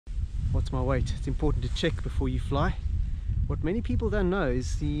What's my weight? It's important to check before you fly. What many people don't know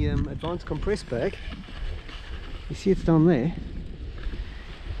is the Advance compress bag. You see it's down there.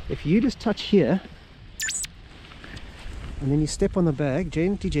 If you just touch here and then you step on the bag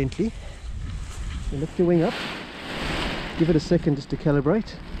gently, you lift your wing up, give it a second just to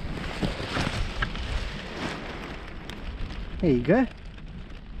calibrate. There you go.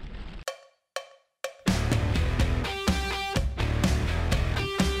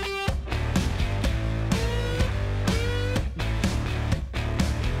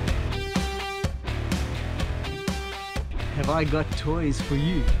 Have I got toys for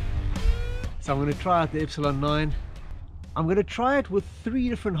you? So I'm going to try out the Epsilon 9. I'm going to try it with 3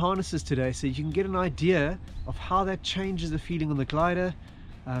 different harnesses today so you can get an idea of how that changes the feeling on the glider.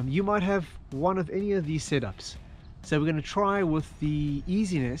 You might have one of any of these setups. So we're going to try with the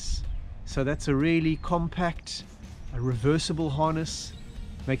Easiness. So that's a really compact, a reversible harness,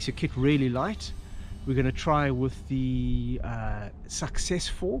 makes your kit really light. We're going to try with the Success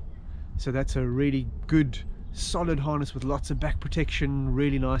 4. So that's a really good solid harness with lots of back protection,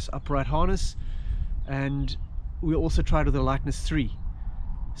 really nice upright harness. And we also tried with the Lightness 3,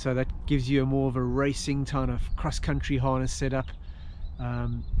 so that gives you a more of a racing kind of cross-country harness setup,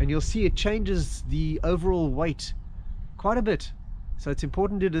 and you'll see it changes the overall weight quite a bit. So it's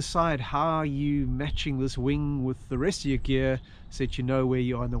important to decide how you matching this wing with the rest of your gear so that you know where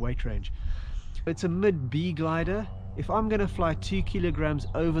you are in the weight range. It's a mid-B glider. If I'm going to fly 2 kilograms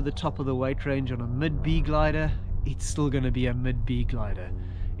over the top of the weight range on a mid-B glider, it's still going to be a mid-B glider.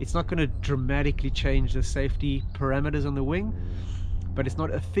 It's not going to dramatically change the safety parameters on the wing, but it's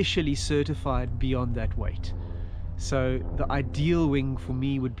not officially certified beyond that weight. So the ideal wing for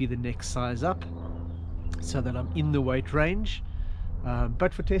me would be the next size up, so that I'm in the weight range.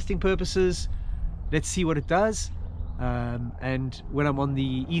 But for testing purposes, let's see what it does. And when I'm on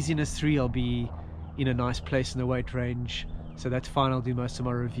the Easiness 3, I'll be in a nice place in the weight range, so that's fine. I'll do most of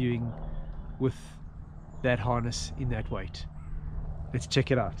my reviewing with that harness in that weight. Let's check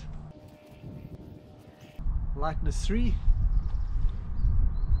it out. Lightness 3.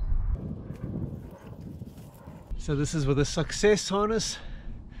 So this is with a Success harness.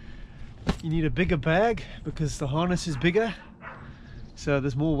 You need a bigger bag because the harness is bigger, so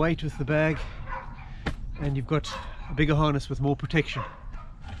there's more weight with the bag, and you've got a bigger harness with more protection.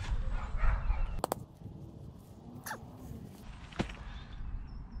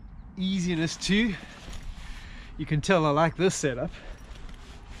 Easiness 2. You can tell I like this setup.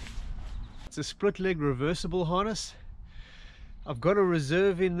 It's a split leg reversible harness. I've got a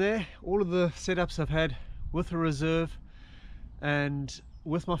reserve in there. All of the setups I've had with a reserve, and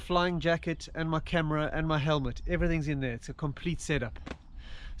with my flying jacket and my camera and my helmet, everything's in there. It's a complete setup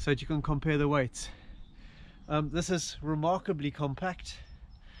so that you can compare the weights. This is remarkably compact,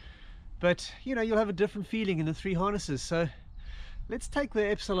 but you know, you'll have a different feeling in the 3 harnesses. So let's take the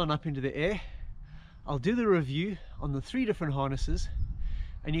Epsilon up into the air. I'll do the review on the 3 different harnesses,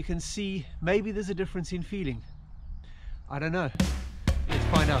 and you can see maybe there's a difference in feeling. I don't know. Let's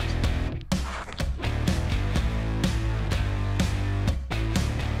find out.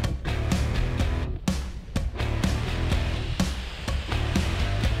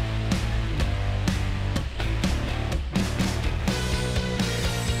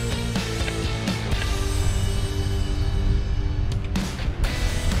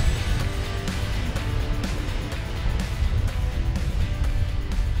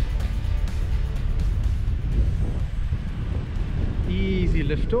 Easy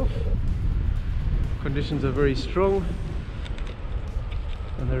lift off. Conditions are very strong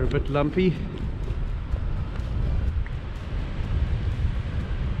and they're a bit lumpy.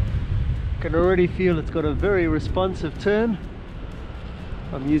 Can already feel it's got a very responsive turn.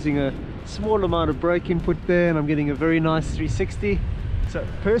 I'm using a small amount of brake input there and I'm getting a very nice 360. So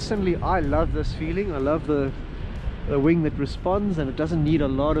personally I love this feeling. I love the wing that responds, and it doesn't need a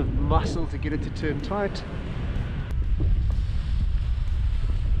lot of muscle to get it to turn tight.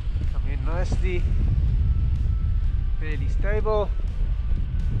 Nicely, fairly stable,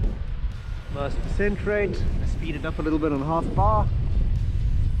 nice descent rate. I speed it up a little bit on half bar,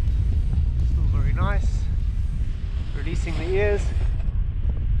 still very nice. Releasing the ears,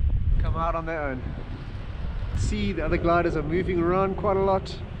 come out on their own. See, the other gliders are moving around quite a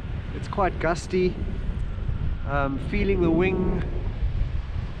lot. It's quite gusty. Feeling the wing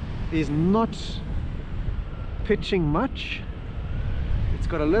is not pitching much. It's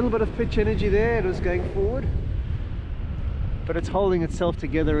got a little bit of pitch energy there, it was going forward, but it's holding itself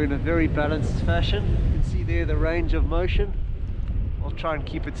together in a very balanced fashion. You can see there the range of motion. I'll try and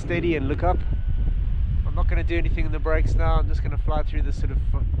keep it steady and look up. I'm not going to do anything in the brakes now. I'm just going to fly through this sort of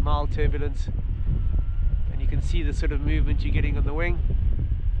mild turbulence, and you can see the sort of movement you're getting on the wing.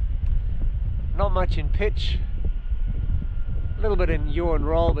 Not much in pitch, a little bit in yaw and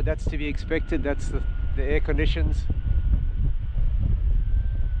roll, but that's to be expected. That's the air conditions.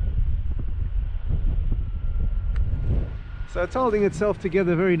 So it's holding itself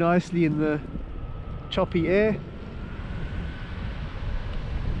together very nicely in the choppy air.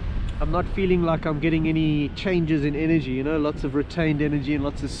 I'm not feeling like I'm getting any changes in energy, you know, lots of retained energy and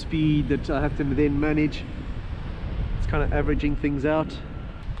lots of speed that I have to then manage. It's kind of averaging things out.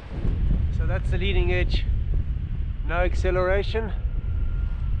 So that's the leading edge, no acceleration.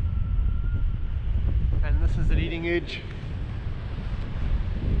 And this is the leading edge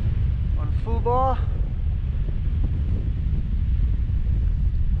on full bar.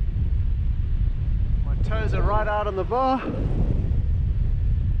 My toes are right out on the bar.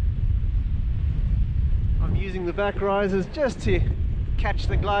 I'm using the back risers just to catch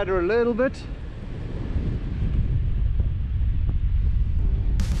the glider a little bit.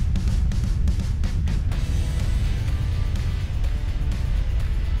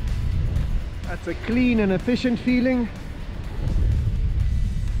 That's a clean and efficient feeling.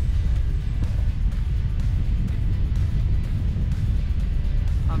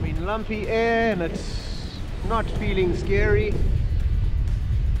 I'm in lumpy air and it's not feeling scary.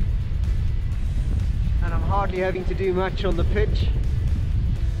 And I'm hardly having to do much on the pitch.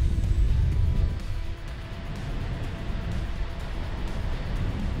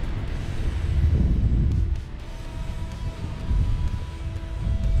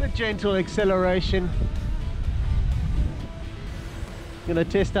 Gentle acceleration. I'm going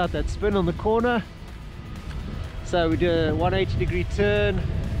to test out that spin on the corner. So we do a 180-degree turn.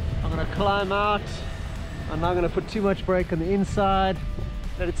 I'm going to climb out. I'm not going to put too much brake on the inside.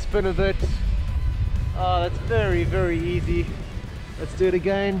 Let it spin a bit. Oh, that's very, very easy. Let's do it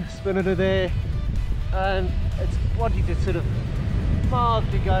again. Spin it there. And it's wanting to sort of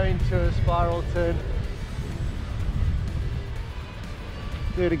mildly go into a spiral turn.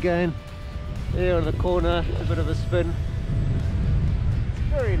 Do it again. There on the corner, a bit of a spin. It's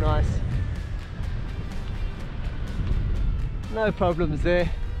very nice. No problems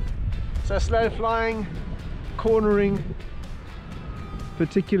there. So slow flying, cornering,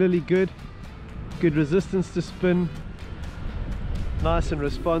 particularly good. Good resistance to spin. Nice and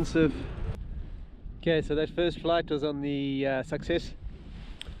responsive. Okay, so that first flight was on the Success.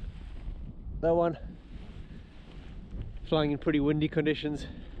 That one. Flying in pretty windy conditions.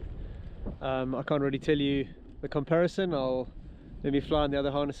 I can't really tell you the comparison. I'll maybe fly on the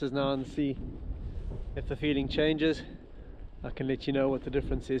other harnesses now and see if the feeling changes. I can let you know what the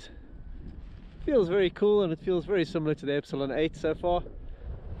difference is. Feels very cool and it feels very similar to the Epsilon 8 so far.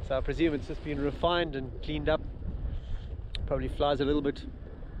 So I presume it's just been refined and cleaned up. Probably flies a little bit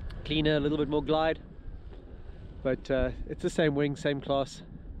cleaner, a little bit more glide. But it's the same wing, same class.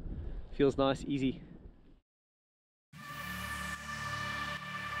 Feels nice, easy.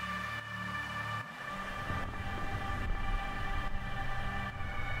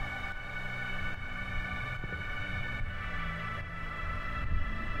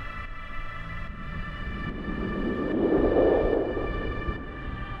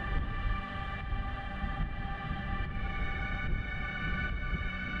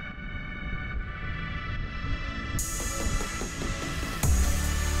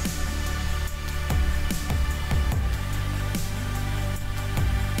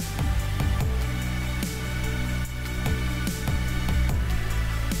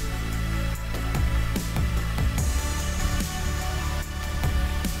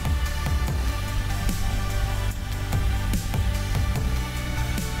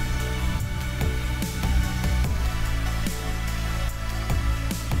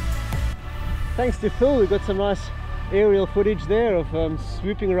 Thanks to Phil, we got some nice aerial footage there of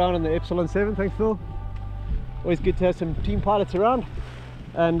swooping around on the Epsilon 7. Thanks Phil. Always good to have some team pilots around.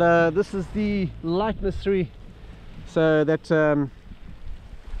 And this is the Lightness 3. So that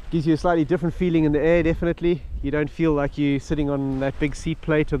gives you a slightly different feeling in the air, definitely. You don't feel like you're sitting on that big seat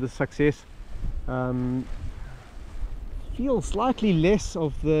plate of the Success. Feel slightly less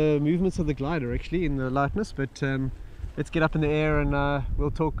of the movements of the glider actually in the Lightness, but let's get up in the air and we'll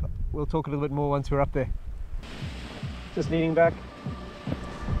talk a little bit more once we're up there. Just leaning back.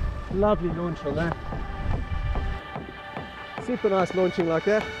 Lovely launch on that. Super nice launching like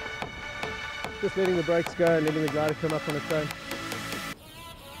that. Just letting the brakes go and letting the glider come up on its own.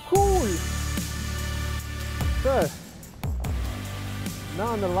 Cool! So, now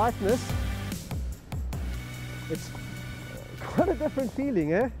on the Lightness, it's quite a different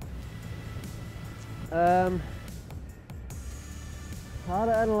feeling, eh? how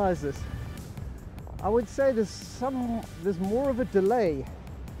to analyze this. I would say there's more of a delay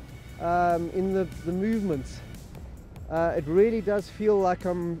in the movements. It really does feel like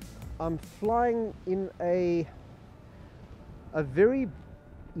I'm flying in a very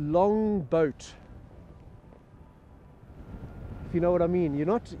long boat, if you know what I mean. You're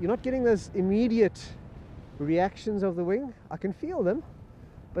not getting those immediate reactions of the wing. I can feel them,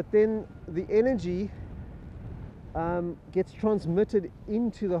 but then the energy gets transmitted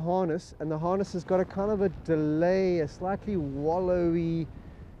into the harness, and the harness has got a kind of a delay, a slightly wallowy,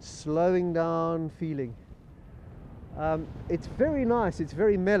 slowing down feeling. It's very nice, it's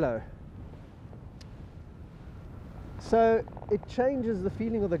very mellow. So it changes the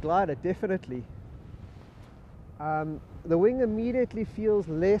feeling of the glider, definitely. The wing immediately feels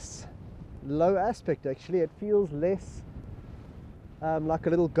less low aspect, actually. It feels less like a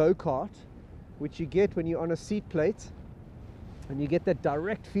little go-kart, which you get when you're on a seat plate, and you get that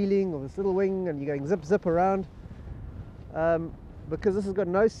direct feeling of this little wing and you're going zip zip around. Because this has got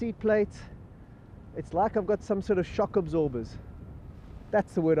no seat plate, it's like I've got some sort of shock absorbers.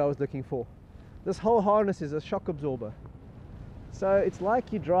 That's the word I was looking for. This whole harness is a shock absorber. So it's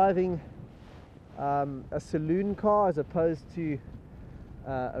like you're driving a saloon car as opposed to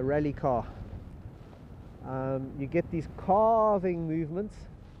a rally car. You get these carving movements.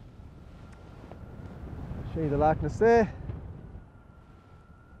 I'll show you the lightness there.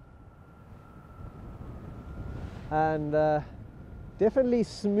 And definitely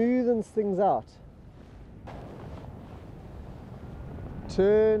smoothens things out.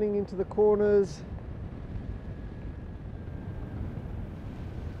 Turning into the corners.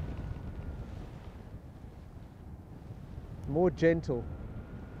 More gentle.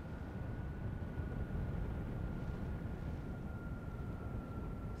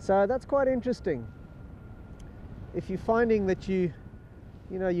 So that's quite interesting. If you're finding that you're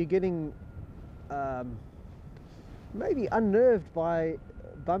getting maybe unnerved by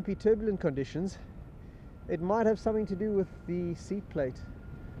bumpy turbulent conditions, it might have something to do with the seat plate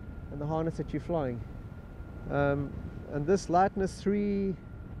and the harness that you're flying. And this lightness 3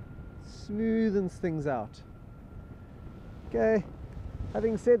 smoothens things out. Okay,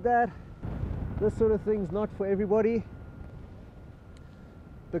 having said that, this sort of thing's not for everybody,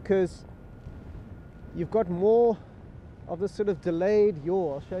 because you've got more of this sort of delayed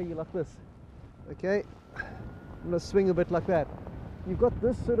yaw. I'll show you like this. Okay, I'm going to swing a bit like that. You've got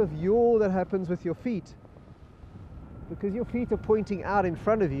this sort of yaw that happens with your feet, because your feet are pointing out in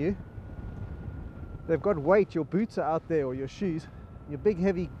front of you. They've got weight, your boots are out there, or your shoes. Your big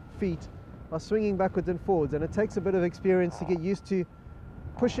heavy feet are swinging backwards and forwards, and it takes a bit of experience to get used to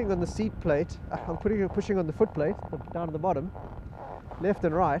pushing on the seat plate. I'm pushing on the foot plate down at the bottom, left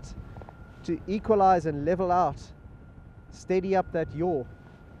and right, to equalize and level out, steady up that yaw.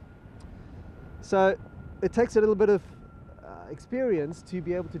 So it takes a little bit of experience to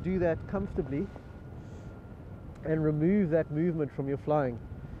be able to do that comfortably and remove that movement from your flying.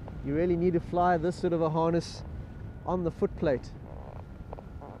 You really need to fly this sort of a harness on the foot plate.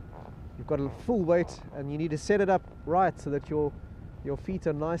 You've got a full weight, and you need to set it up right so that your feet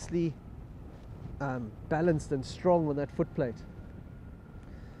are nicely balanced and strong on that foot plate.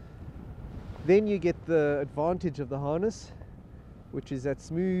 Then you get the advantage of the harness, which is that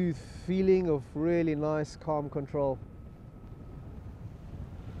smooth feeling of really nice calm control.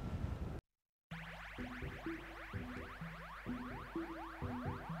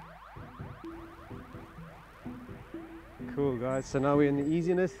 Cool guys, so now we're in the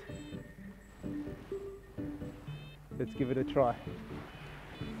easiness. Let's give it a try.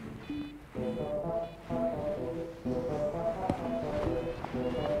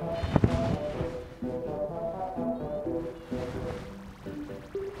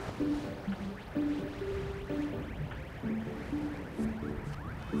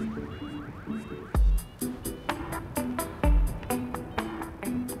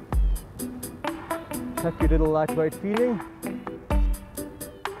 Happy little lightweight feeling.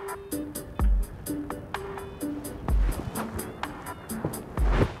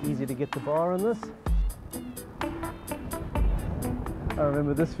 Easy to get the bar on this. I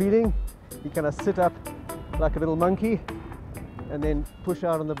remember this feeling. You kind of sit up like a little monkey and then push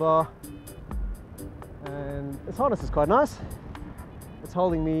out on the bar. And this harness is quite nice. It's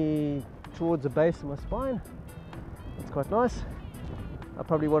holding me towards the base of my spine. It's quite nice. I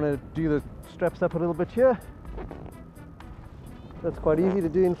probably want to do the straps up a little bit here. That's quite easy to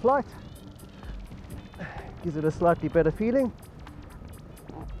do in flight. Gives it a slightly better feeling.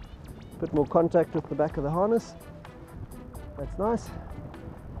 Bit more contact with the back of the harness. That's nice.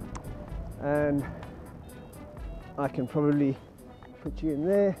 And I can probably Put you in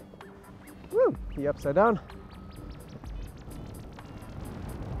there. Woo! You upside down.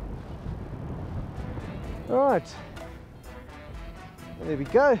 Alright. There we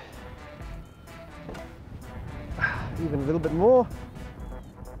go. Even a little bit more.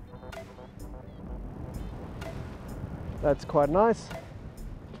 That's quite nice.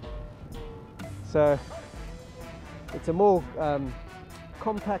 So it's a more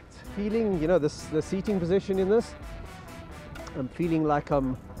compact feeling, you know, the seating position in this. I'm feeling like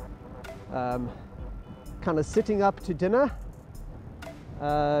I'm kind of sitting up to dinner.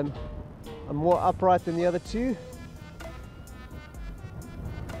 I'm more upright than the other two.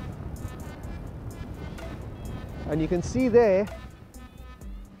 And you can see there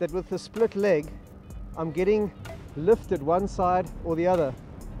that with the split leg, I'm getting lifted one side or the other,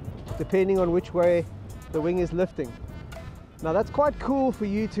 depending on which way the wing is lifting. Now that's quite cool for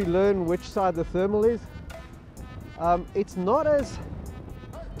you to learn which side the thermal is. It's not as,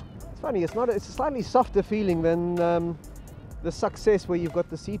 it's funny, it's a slightly softer feeling than the Success where you've got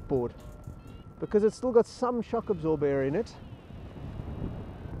the seat board, because it's still got some shock absorber in it,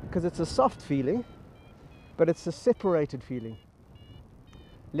 because it's a soft feeling, but it's a separated feeling,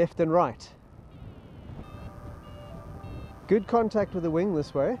 left and right. Good contact with the wing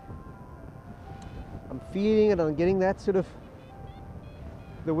this way. I'm feeling it, I'm getting that sort of,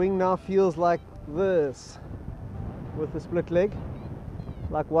 the wing now feels like this with the split leg,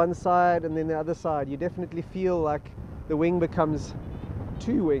 like one side and then the other side. You definitely feel like the wing becomes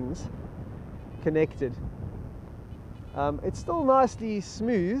two wings connected. It's still nicely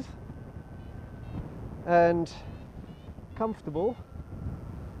smooth and comfortable.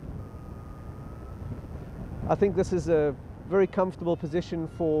 I think this is a very comfortable position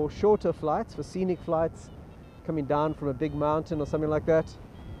for shorter flights, for scenic flights, coming down from a big mountain or something like that.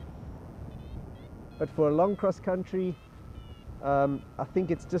 But for a long cross country, I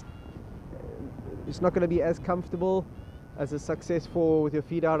think it's not going to be as comfortable as a Success 4 with your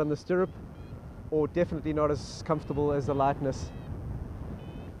feet out on the stirrup, or definitely not as comfortable as the Lightness.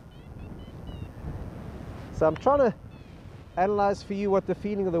 So I'm trying to analyze for you what the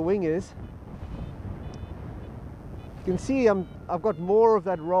feeling of the wing is. You can see I've got more of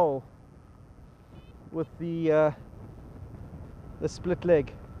that roll with the split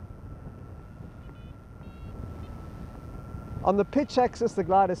leg. On the pitch axis, the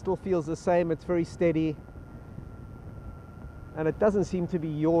glider still feels the same. It's very steady, and it doesn't seem to be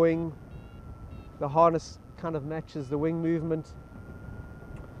yawing. The harness kind of matches the wing movement,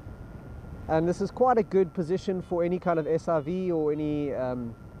 and this is quite a good position for any kind of SRV or any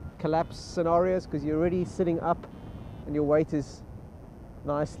collapse scenarios, because you're already sitting up and your weight is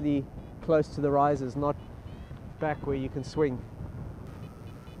nicely close to the risers, not back where you can swing.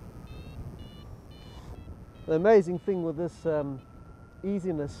 The amazing thing with this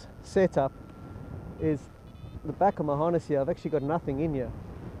easiness setup is the back of my harness here. I've actually got nothing in here.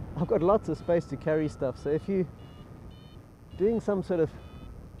 I've got lots of space to carry stuff. So if you're doing some sort of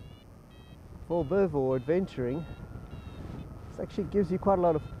vol-biv or adventuring, this actually gives you quite a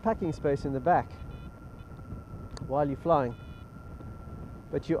lot of packing space in the back while you're flying.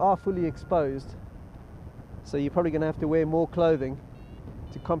 But you are fully exposed, so you're probably going to have to wear more clothing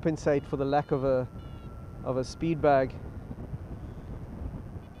to compensate for the lack of a speed bag.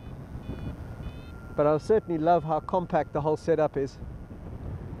 But I certainly love how compact the whole setup is,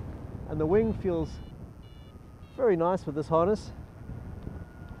 and the wing feels very nice with this harness,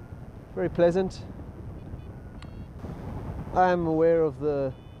 very pleasant. I am aware of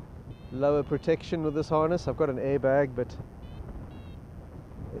the lower protection with this harness. I've got an airbag, but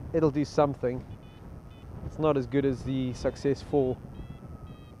it'll do something. It's not as good as the Success 4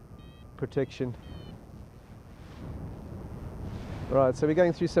 protection. Right, so we're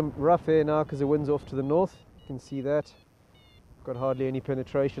going through some rough air now because the wind's off to the north. You can see that. Got hardly any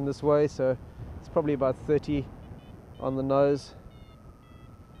penetration this way, so it's probably about 30 on the nose.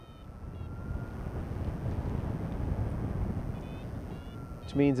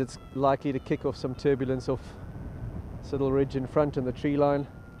 Which means it's likely to kick off some turbulence off this little ridge in front and the tree line.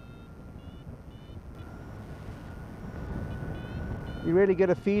 You really get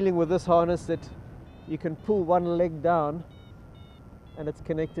a feeling with this harness that you can pull one leg down and it's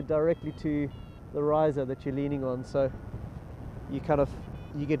connected directly to the riser that you're leaning on, so you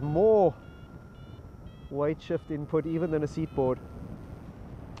get more weight shift input even than a seat board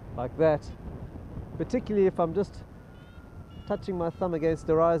like that, particularly if I'm just touching my thumb against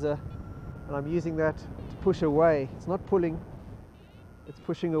the riser and I'm using that to push away. It's not pulling, it's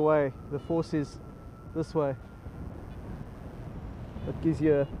pushing away. The force is this way. That gives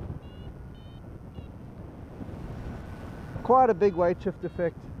you quite a big weight shift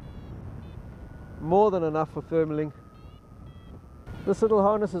effect, more than enough for thermaling. This little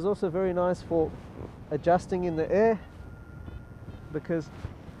harness is also very nice for adjusting in the air, because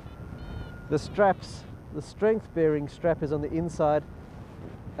the straps, the strength bearing strap is on the inside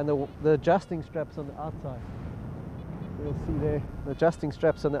and the adjusting straps on the outside. You'll see there, the adjusting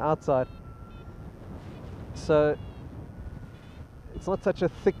straps on the outside. So it's not such a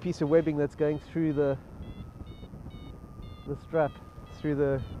thick piece of webbing that's going through the strap, through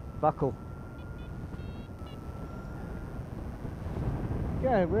the buckle.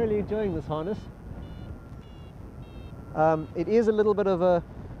 Yeah, I'm really enjoying this harness. It is a little bit of a,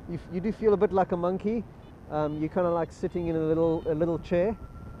 you do feel a bit like a monkey. You're kind of like sitting in a little chair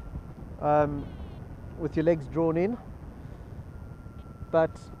with your legs drawn in.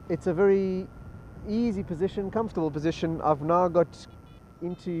 But it's a very easy position, comfortable position. I've now got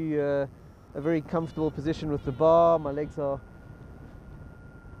into a very comfortable position with the bar. My legs are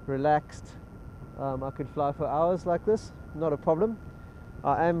relaxed. I could fly for hours like this, not a problem.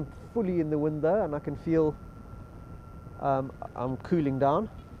 I am fully in the wind though, and I can feel I'm cooling down,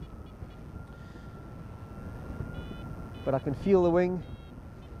 but I can feel the wing.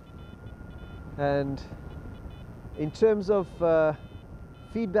 And in terms of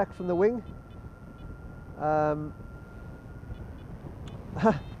feedback from the wing,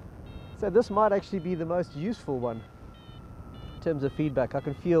 so this might actually be the most useful one in terms of feedback. I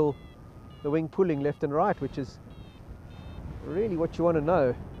can feel the wing pulling left and right, which is really what you want to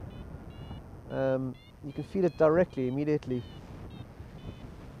know. You can feel it directly, immediately.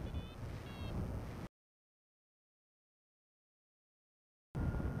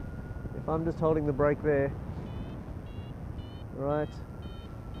 If I'm just holding the brake there, right,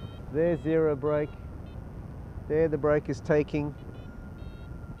 there's zero brake, there the brake is taking,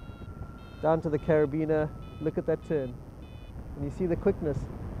 down to the carabiner, look at that turn, and you see the quickness.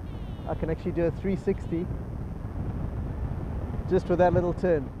 I can actually do a 360 just with that little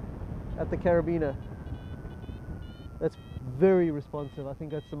turn at the carabiner. That's very responsive. I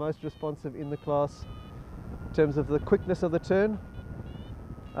think that's the most responsive in the class in terms of the quickness of the turn.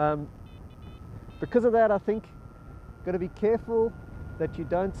 Because of that, I think you've got to be careful that you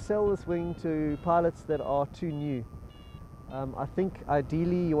don't sell this wing to pilots that are too new. I think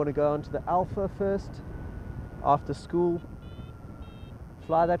ideally you want to go on to the Alpha first after school,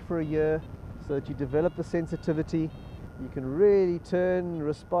 fly that for a year so that you develop the sensitivity. You can really turn,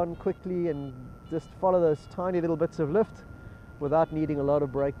 respond quickly, and just follow those tiny little bits of lift without needing a lot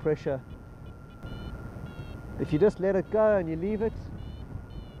of brake pressure. If you just let it go and you leave it,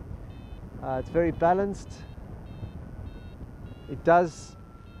 it's very balanced. It does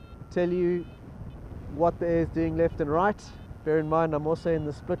tell you what the air is doing left and right. Bear in mind, I'm also in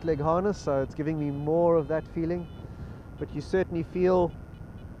the split leg harness, so it's giving me more of that feeling. But you certainly feel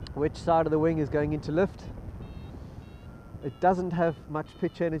which side of the wing is going into lift. It doesn't have much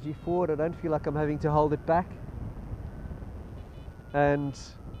pitch energy forward. I don't feel like I'm having to hold it back. And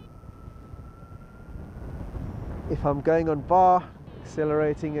if I'm going on bar,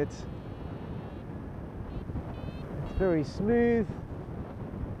 accelerating it, it's very smooth,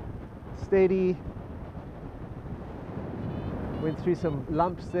 steady. Went through some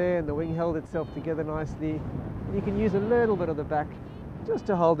lumps there and the wing held itself together nicely. And you can use a little bit of the back just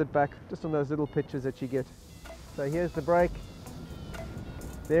to hold it back, just on those little pitches that you get. So here's the brake,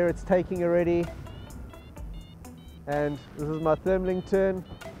 there it's taking already, and this is my thermaling turn.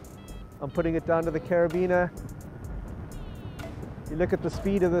 I'm putting it down to the carabiner. You look at the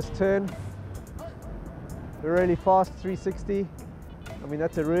speed of this turn, a really fast 360. I mean,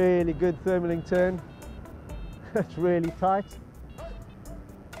 that's a really good thermaling turn. It's really tight.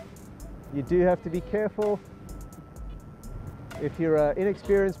 You do have to be careful. If you're an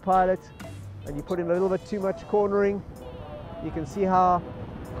inexperienced pilot and you put in a little bit too much cornering, you can see how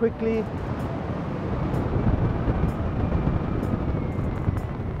quickly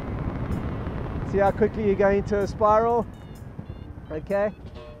you go into a spiral. Okay,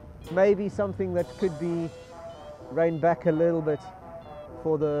 maybe something that could be reined back a little bit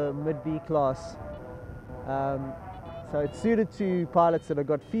for the mid-B class. So it's suited to pilots that have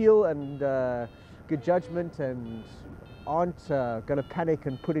got feel and good judgment and aren't going to panic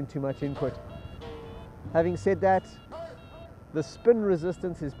and put in too much input. Having said that, the spin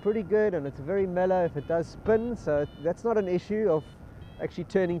resistance is pretty good and it's very mellow if it does spin, so that's not an issue of actually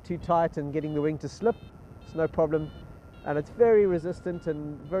turning too tight and getting the wing to slip. It's no problem, and it's very resistant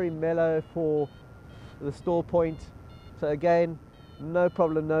and very mellow for the stall point. So again, no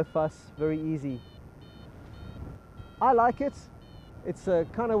problem, no fuss, very easy. I like it. It's a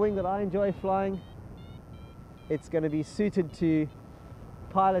kind of wing that I enjoy flying. it's going to be suited to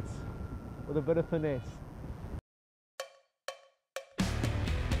pilots with a bit of finesse.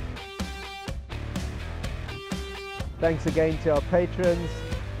 Thanks again to our patrons.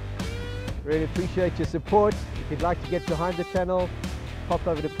 Really appreciate your support. If you'd like to get behind the channel, pop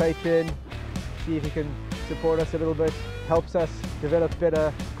over to Patreon, see if you can support us a little bit. Helps us develop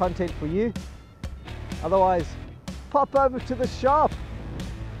better content for you. Otherwise, pop over to the shop,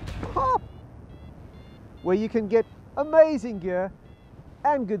 pop, where you can get amazing gear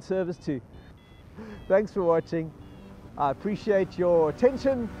and good service too. Thanks for watching. I appreciate your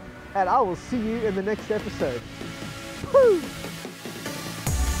attention, and I will see you in the next episode. Woo!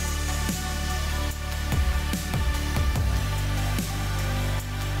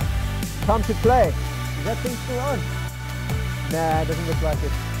 Time to play. Is that thing still on? Nah, it doesn't look like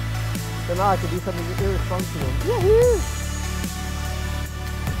it. So now I can do something irresponsible. Woohoo!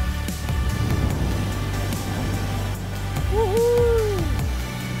 Woohoo!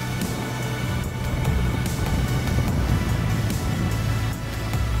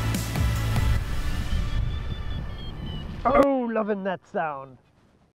 Oh, loving that sound.